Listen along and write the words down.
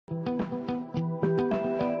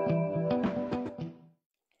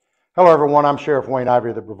Hello everyone, I'm Sheriff Wayne Ivey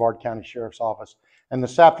of the Brevard County Sheriff's Office, and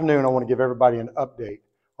this afternoon I want to give everybody an update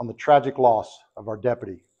on the tragic loss of our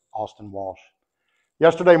Deputy Austin Walsh.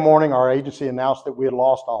 Yesterday morning our agency announced that we had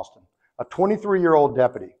lost Austin, a 23-year-old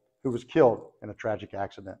deputy who was killed in a tragic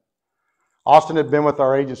accident. Austin had been with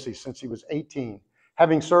our agency since he was 18,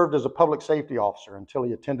 having served as a public safety officer until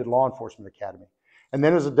he attended law enforcement academy, and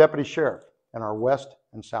then as a deputy sheriff in our West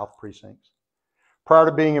and South precincts. Prior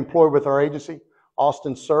to being employed with our agency,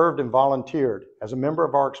 Austin served and volunteered as a member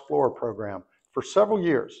of our Explorer program for several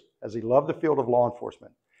years as he loved the field of law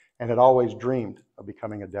enforcement and had always dreamed of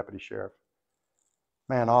becoming a deputy sheriff.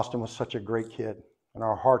 Man, Austin was such a great kid, and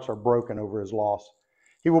our hearts are broken over his loss.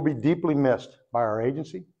 He will be deeply missed by our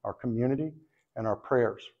agency, our community, and our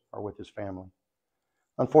prayers are with his family.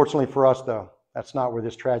 Unfortunately for us, though, that's not where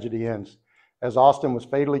this tragedy ends, as Austin was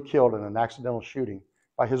fatally killed in an accidental shooting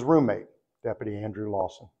by his roommate, Deputy Andrew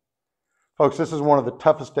Lawson. Folks, this is one of the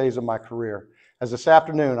toughest days of my career, as this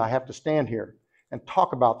afternoon I have to stand here and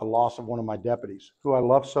talk about the loss of one of my deputies, who I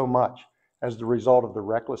love so much, as the result of the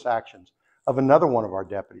reckless actions of another one of our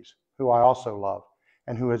deputies, who I also love,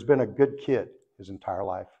 and who has been a good kid his entire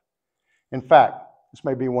life. In fact, this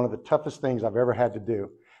may be one of the toughest things I've ever had to do,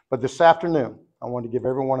 but this afternoon I want to give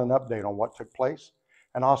everyone an update on what took place,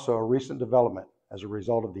 and also a recent development as a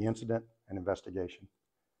result of the incident and investigation.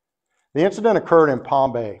 The incident occurred in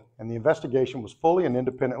Palm Bay, and the investigation was fully and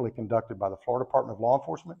independently conducted by the Florida Department of Law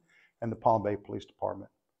Enforcement and the Palm Bay Police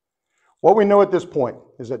Department. What we know at this point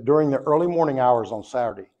is that during the early morning hours on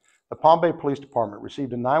Saturday, the Palm Bay Police Department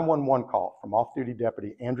received a 911 call from off-duty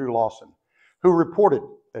Deputy Andrew Lawson, who reported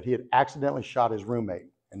that he had accidentally shot his roommate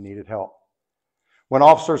and needed help. When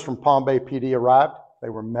officers from Palm Bay PD arrived, they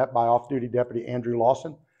were met by off-duty Deputy Andrew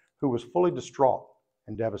Lawson, who was fully distraught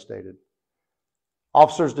and devastated.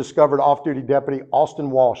 Officers discovered off-duty Deputy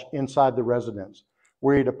Austin Walsh inside the residence,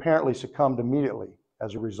 where he had apparently succumbed immediately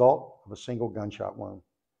as a result of a single gunshot wound.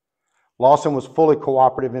 Lawson was fully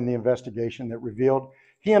cooperative in the investigation that revealed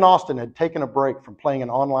he and Austin had taken a break from playing an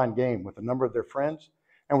online game with a number of their friends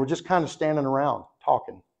and were just kind of standing around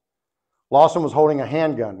talking. Lawson was holding a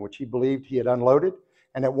handgun, which he believed he had unloaded,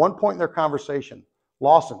 and at one point in their conversation,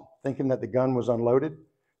 Lawson, thinking that the gun was unloaded,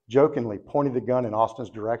 jokingly pointed the gun in Austin's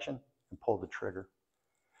direction and pulled the trigger.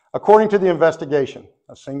 According to the investigation,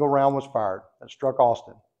 a single round was fired that struck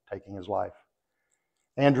Austin, taking his life.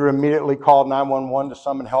 Andrew immediately called 911 to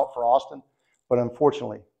summon help for Austin, but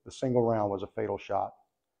unfortunately, the single round was a fatal shot.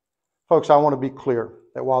 Folks, I want to be clear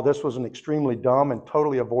that while this was an extremely dumb and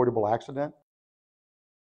totally avoidable accident,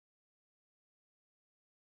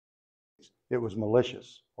 it was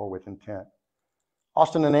malicious or with intent.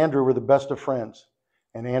 Austin and Andrew were the best of friends,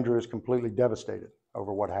 and Andrew is completely devastated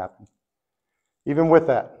over what happened. Even with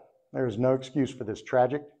that, there is no excuse for this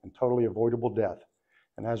tragic and totally avoidable death,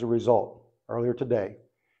 and as a result, earlier today,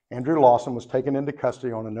 Andrew Lawson was taken into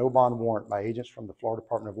custody on a no-bond warrant by agents from the Florida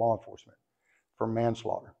Department of Law Enforcement for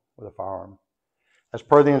manslaughter with a firearm. As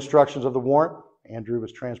per the instructions of the warrant, Andrew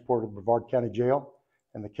was transported to Brevard County Jail,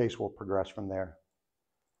 and the case will progress from there.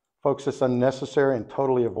 Folks, this unnecessary and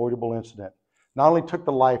totally avoidable incident not only took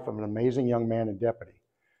the life of an amazing young man and deputy,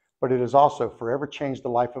 but it has also forever changed the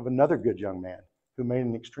life of another good young man who made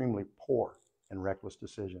an extremely poor and reckless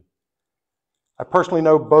decision. I personally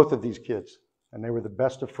know both of these kids, and they were the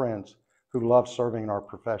best of friends who loved serving in our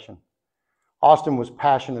profession. Austin was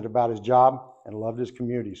passionate about his job and loved his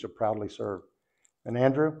community so proudly served. And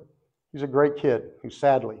Andrew, he's a great kid who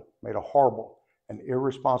sadly made a horrible and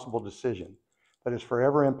irresponsible decision that has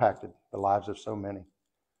forever impacted the lives of so many.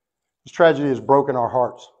 This tragedy has broken our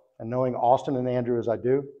hearts, and knowing Austin and Andrew as I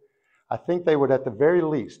do, I think they would at the very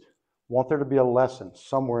least want there to be a lesson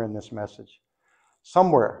somewhere in this message,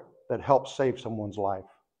 somewhere that helps save someone's life,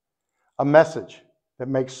 a message that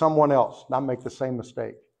makes someone else not make the same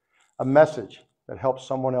mistake, a message that helps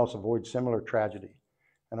someone else avoid similar tragedy,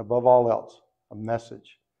 and above all else, a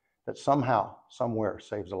message that somehow, somewhere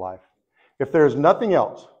saves a life. If there is nothing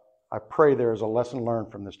else, I pray there is a lesson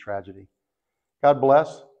learned from this tragedy. God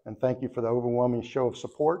bless, and thank you for the overwhelming show of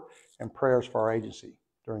support and prayers for our agency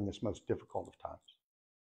during this most difficult of times.